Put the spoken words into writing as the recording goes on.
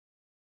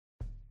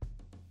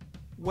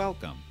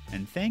Welcome,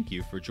 and thank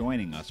you for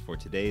joining us for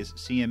today's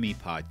CME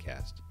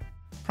podcast.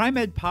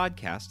 Pri-Med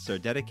podcasts are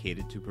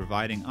dedicated to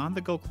providing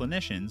on-the-go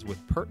clinicians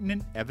with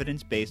pertinent,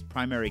 evidence-based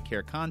primary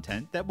care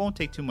content that won't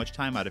take too much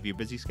time out of your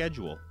busy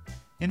schedule.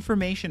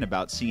 Information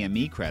about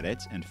CME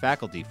credits and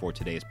faculty for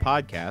today's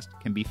podcast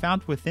can be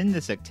found within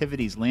this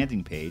activity's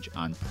landing page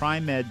on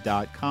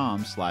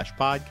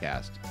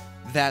primed.com/podcast.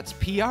 That's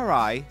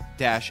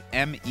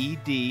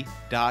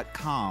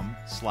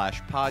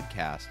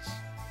pri-med.com/podcasts.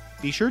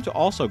 Be sure to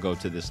also go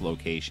to this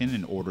location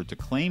in order to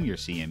claim your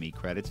CME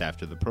credits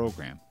after the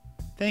program.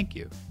 Thank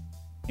you,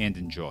 and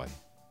enjoy.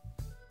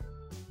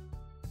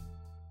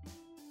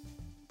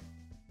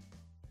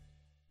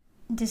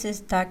 This is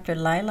Dr.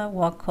 Lila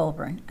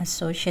Waugh-Colburn,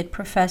 Associate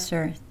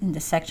Professor in the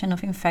Section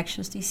of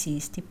Infectious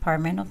Disease,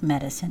 Department of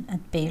Medicine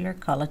at Baylor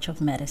College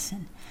of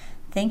Medicine.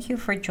 Thank you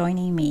for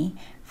joining me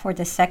for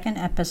the second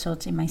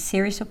episode in my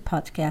series of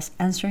podcasts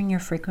answering your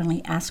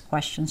frequently asked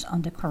questions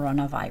on the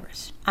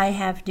coronavirus. I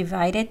have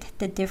divided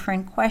the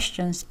different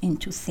questions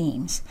into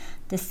themes.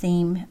 The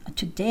theme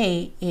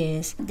today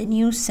is the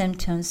new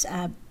symptoms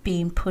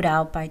being put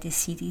out by the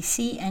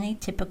CDC and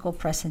atypical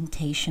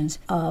presentations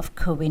of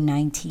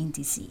COVID-19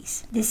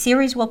 disease. This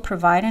series will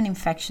provide an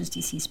infectious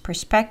disease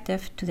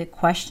perspective to the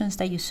questions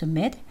that you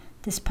submit.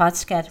 This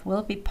podcast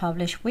will be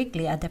published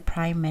weekly at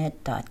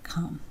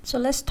theprimed.com. So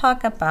let's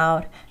talk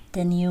about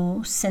the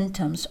new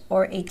symptoms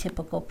or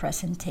atypical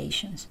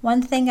presentations.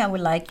 One thing I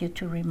would like you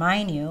to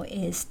remind you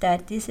is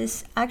that this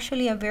is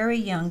actually a very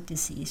young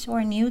disease or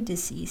a new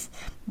disease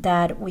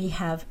that we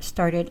have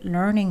started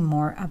learning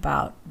more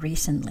about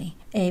recently.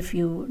 If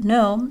you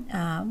know,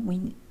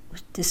 we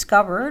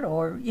discovered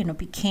or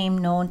became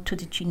known to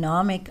the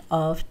genomic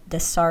of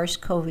the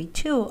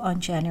SARS-CoV-2 on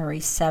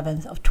January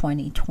 7th of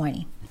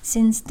 2020.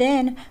 Since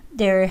then,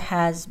 there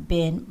has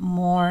been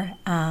more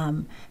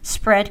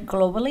spread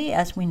globally,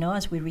 as we know,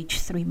 as we reach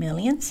 3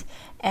 million.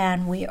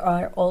 And we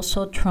are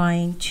also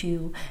trying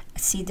to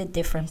see the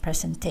different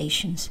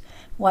presentations.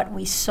 What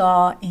we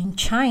saw in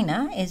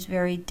China is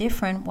very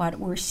different what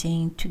we're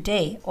seeing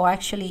today, or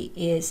actually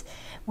is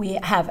we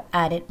have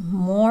added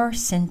more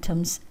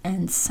symptoms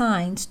and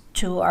signs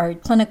to our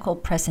clinical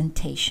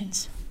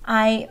presentations.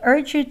 I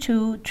urge you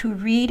to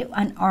read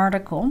an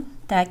article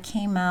that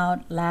came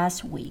out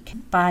last week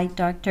by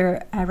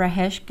Dr.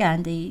 Rajesh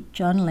Gandhi,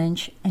 John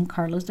Lynch, and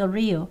Carlos Del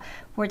Rio,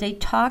 where they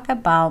talk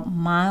about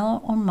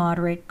mild or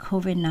moderate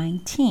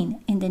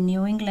COVID-19 in the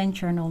New England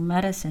Journal of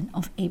Medicine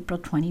of April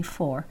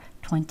 24,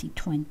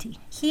 2020.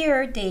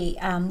 Here they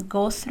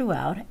go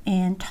throughout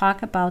and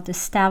talk about the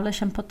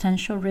established and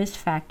potential risk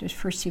factors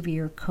for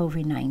severe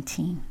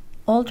COVID-19.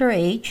 Older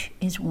age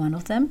is one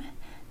of them,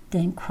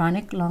 then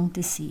chronic lung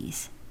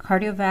disease,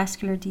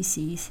 cardiovascular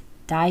disease,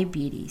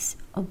 diabetes,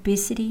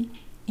 obesity,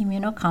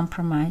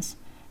 immunocompromise,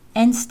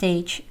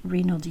 end-stage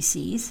renal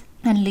disease,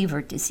 and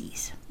liver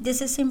disease. This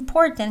is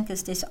important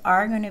because these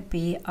are going to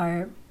be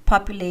our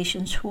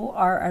populations who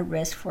are at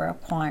risk for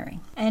acquiring.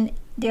 And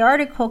the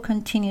article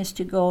continues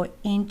to go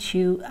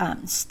into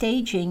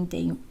staging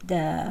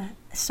the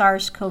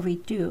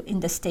SARS-CoV-2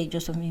 in the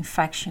stages of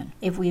infection.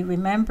 If we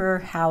remember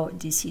how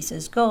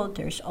diseases go,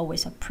 there's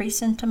always a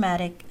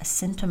pre-symptomatic, a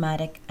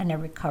symptomatic, and a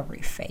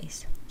recovery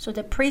phase. So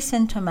the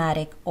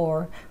pre-symptomatic,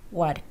 or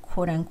what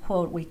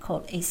quote-unquote we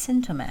call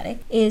asymptomatic,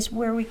 is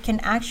where we can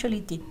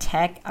actually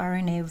detect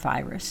RNA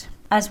virus,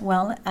 as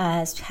well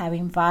as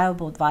having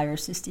viable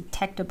viruses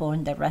detectable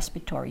in the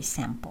respiratory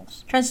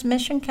samples.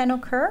 Transmission can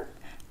occur.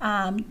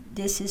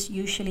 This is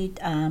usually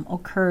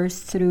occurs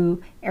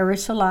through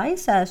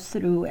aerosolized,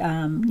 through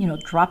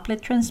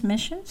droplet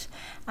transmissions,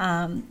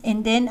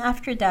 and then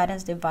after that,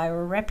 as the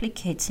virus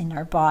replicates in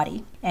our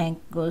body and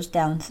goes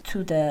down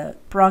to the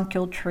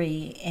bronchial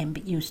tree,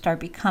 and you start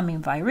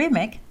becoming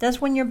viremic,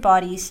 that's when your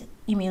body's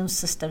immune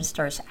system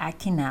starts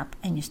acting up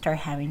and you start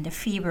having the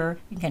fever.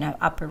 You can have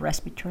upper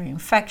respiratory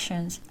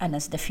infections, and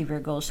as the fever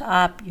goes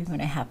up, you're going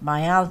to have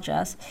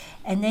myalgias,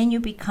 and then you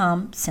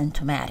become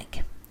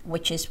symptomatic,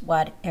 which is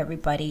what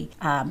everybody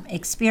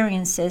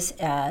experiences,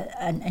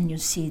 and you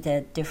see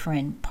the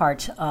different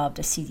parts of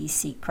the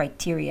CDC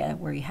criteria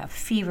where you have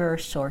fever,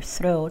 sore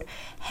throat,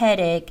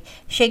 headache,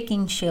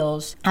 shaking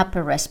chills,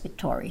 upper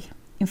respiratory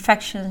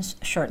infections,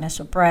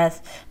 shortness of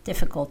breath,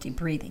 difficulty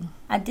breathing.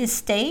 At this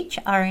stage,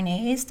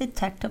 RNA is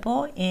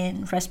detectable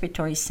in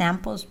respiratory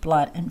samples,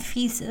 blood, and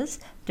feces.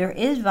 There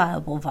is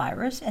viable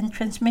virus, and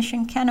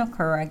transmission can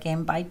occur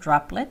again by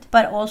droplet,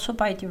 but also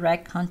by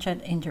direct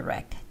contact,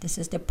 indirect. This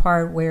is the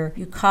part where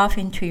you cough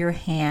into your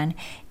hand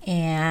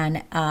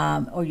and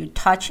or you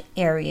touch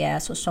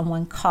areas, so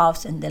someone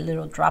coughs and the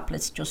little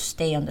droplets just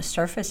stay on the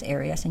surface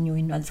areas, and you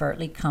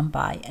inadvertently come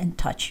by and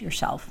touch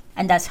yourself.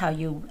 And that's how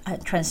you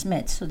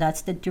transmit. So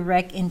that's the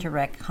direct,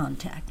 indirect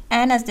contact.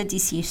 And as the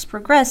disease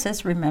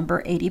progresses,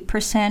 remember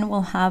 80%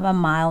 will have a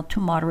mild to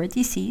moderate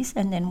disease,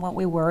 and then what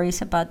we worry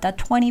is about that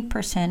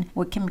 20%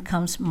 what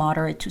becomes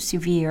moderate to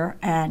severe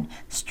and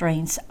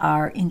strains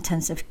our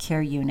intensive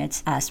care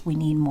units as we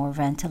need more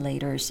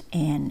ventilators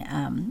and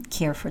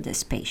care for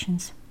these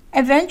patients.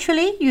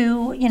 Eventually,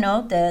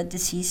 the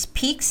disease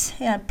peaks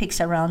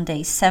around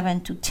day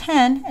 7 to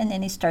 10, and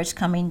then it starts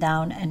coming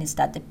down, and it's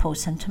that the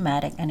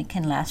post-symptomatic, and it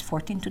can last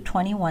 14 to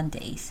 21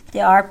 days.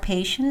 There are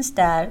patients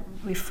that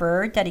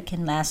refer that it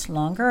can last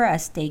longer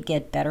as they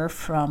get better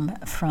from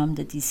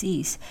the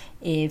disease.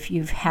 If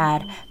you've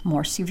had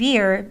more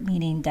severe,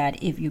 meaning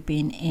that if you've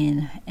been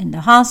in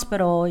the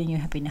hospital and you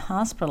have been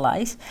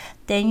hospitalized,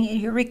 then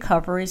your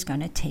recovery is going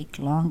to take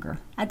longer.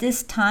 At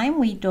this time,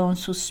 we don't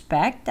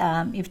suspect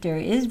if there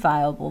is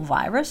viable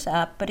virus,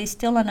 but it's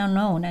still an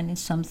unknown, and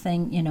it's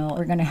something,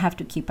 we're going to have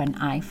to keep an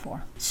eye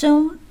for.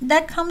 So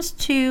that comes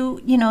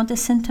to, the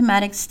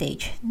symptomatic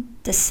stage,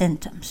 the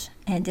symptoms.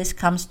 And this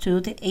comes to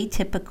the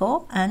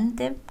atypical and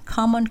the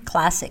common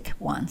classic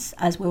ones,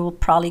 as we will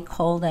probably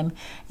call them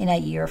in a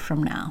year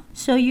from now.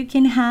 So you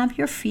can have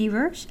your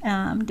fevers.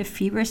 The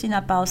fevers in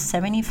about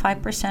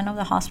 75% of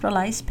the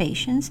hospitalized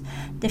patients.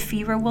 The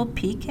fever will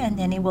peak and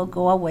then it will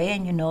go away,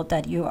 and you know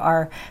that you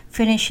are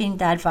finishing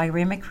that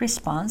viremic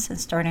response and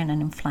starting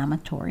an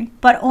inflammatory.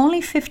 But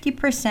only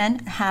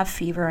 50% have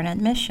fever and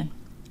admission.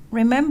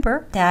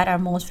 Remember that our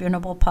most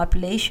vulnerable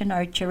population,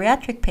 our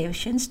geriatric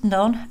patients,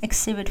 don't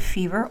exhibit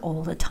fever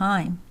all the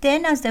time.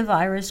 Then as the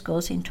virus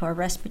goes into our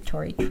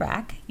respiratory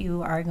tract,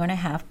 you are going to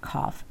have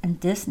cough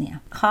and dyspnea.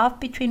 Cough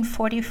between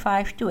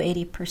 45 to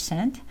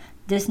 80%,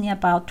 dyspnea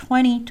about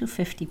 20 to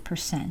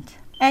 50%.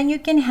 And you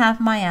can have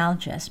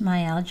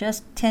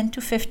myalgias 10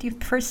 to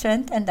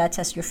 50%, and that's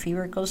as your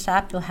fever goes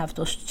up, you'll have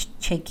those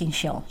shaking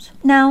chills.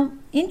 Now,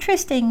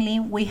 interestingly,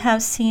 we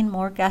have seen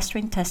more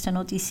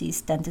gastrointestinal disease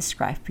than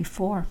described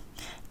before.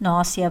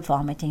 Nausea,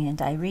 vomiting, and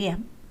diarrhea.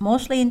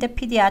 Mostly in the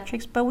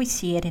pediatrics, but we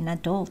see it in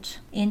adults.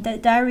 In the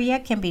diarrhea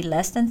can be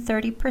less than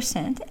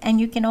 30%,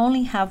 and you can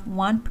only have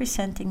one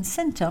presenting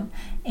symptom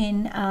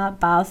in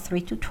about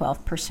 3 to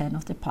 12%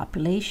 of the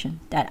population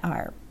that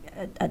are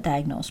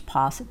diagnosed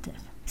positive.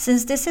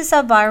 Since this is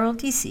a viral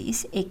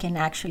disease, it can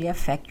actually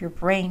affect your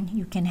brain.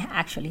 You can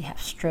actually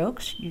have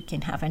strokes, you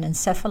can have an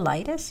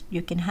encephalitis,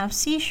 you can have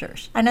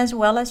seizures, and as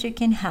well as you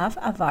can have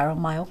a viral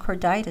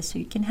myocarditis, so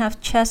you can have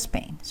chest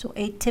pain. So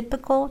a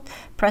typical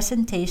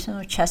presentation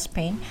of chest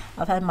pain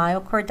of a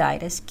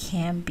myocarditis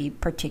can be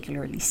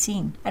particularly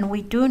seen. And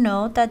we do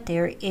know that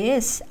there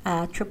is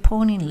a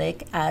troponin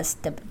leak as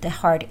the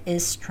heart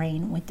is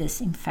strained with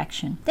this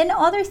infection. Then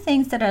other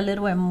things that are a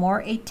little bit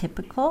more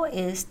atypical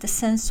is the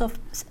sense of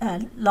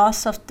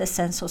loss of the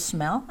sense of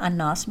smell,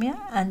 anosmia,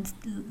 and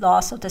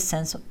loss of the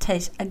sense of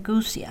taste,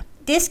 ageusia.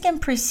 This can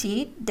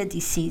precede the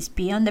disease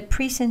beyond the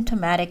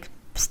pre-symptomatic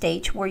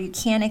stage where you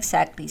can't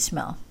exactly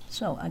smell.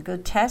 So a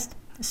good test,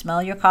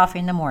 smell your coffee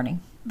in the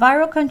morning.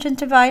 Viral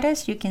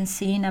conjunctivitis, you can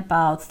see in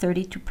about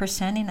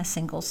 32% in a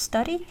single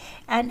study,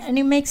 and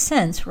it makes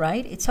sense,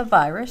 right? It's a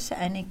virus,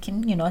 and it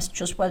can, it's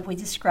just what we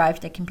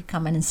described. It can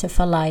become an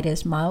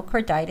encephalitis,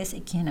 myocarditis.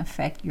 It can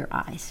affect your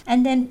eyes.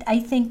 And then I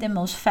think the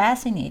most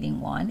fascinating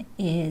one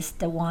is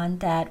the one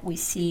that we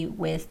see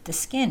with the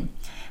skin.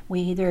 We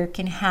either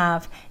can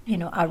have,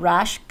 a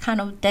rash kind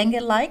of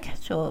dengue-like,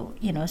 so,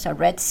 it's a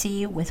red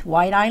sea with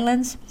white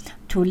islands,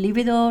 to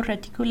livido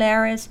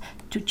reticularis,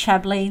 to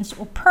Chapelain's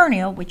or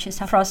pernio, which is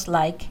a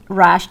frost-like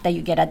rash that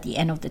you get at the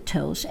end of the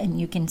toes, and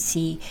you can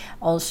see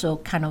also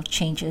kind of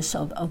changes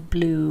of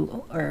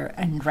blue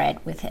and red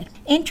with it.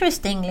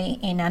 Interestingly,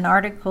 in an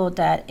article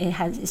that it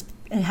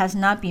has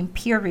not been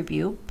peer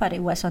reviewed, but it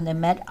was on the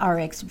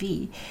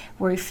medRxiv,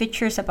 where it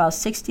features about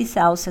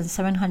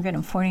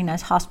 60,749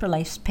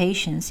 hospitalized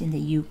patients in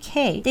the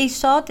UK. They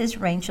saw this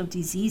range of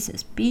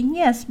diseases, being,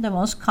 yes, the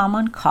most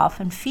common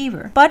cough and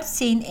fever, but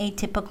seeing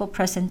atypical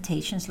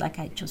presentations like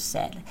I just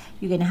said.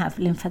 You're going to have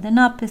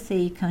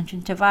lymphadenopathy,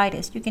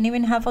 conjunctivitis. You can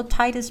even have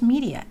otitis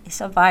media. It's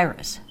a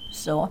virus.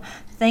 So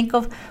think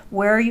of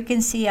where you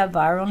can see a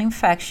viral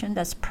infection.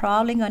 That's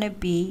probably going to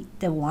be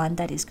the one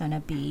that is going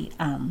to be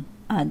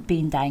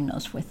being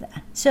diagnosed with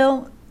that.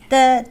 So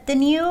the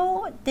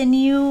new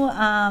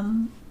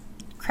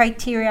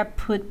criteria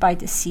put by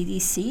the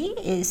CDC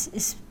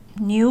is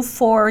new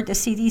for the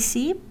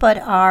CDC, but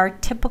are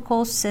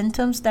typical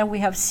symptoms that we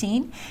have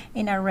seen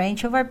in a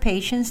range of our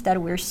patients that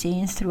we're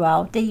seeing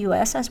throughout the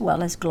U.S. as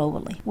well as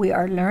globally. We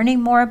are learning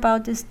more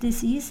about this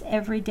disease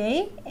every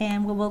day,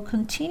 and we will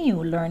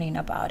continue learning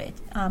about it.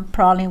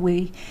 Probably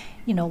we'll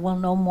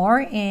know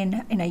more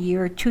in a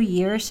year or 2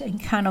 years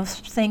and kind of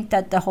think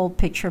that the whole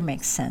picture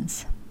makes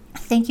sense.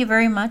 Thank you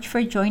very much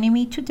for joining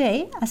me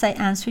today as I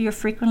answer your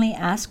frequently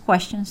asked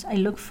questions. I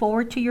look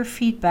forward to your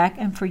feedback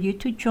and for you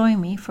to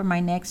join me for my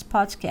next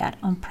podcast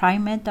on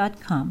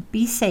Primed.com.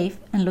 Be safe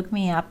and look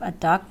me up at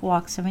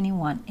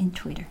DocWalk71 in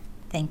Twitter.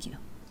 Thank you.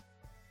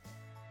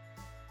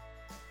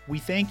 We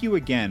thank you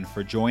again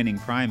for joining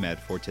Pri-Med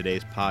for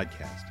today's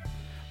podcast.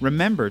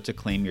 Remember to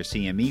claim your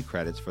CME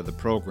credits for the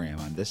program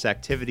on this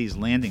activity's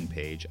landing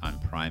page on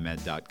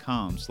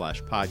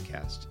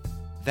primed.com/podcast.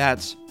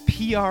 That's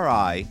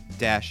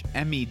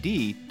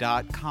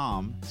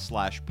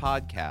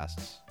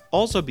pri-med.com/podcasts.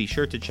 Also be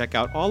sure to check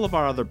out all of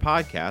our other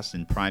podcasts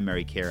and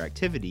primary care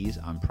activities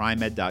on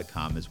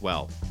primed.com as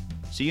well.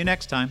 See you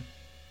next time.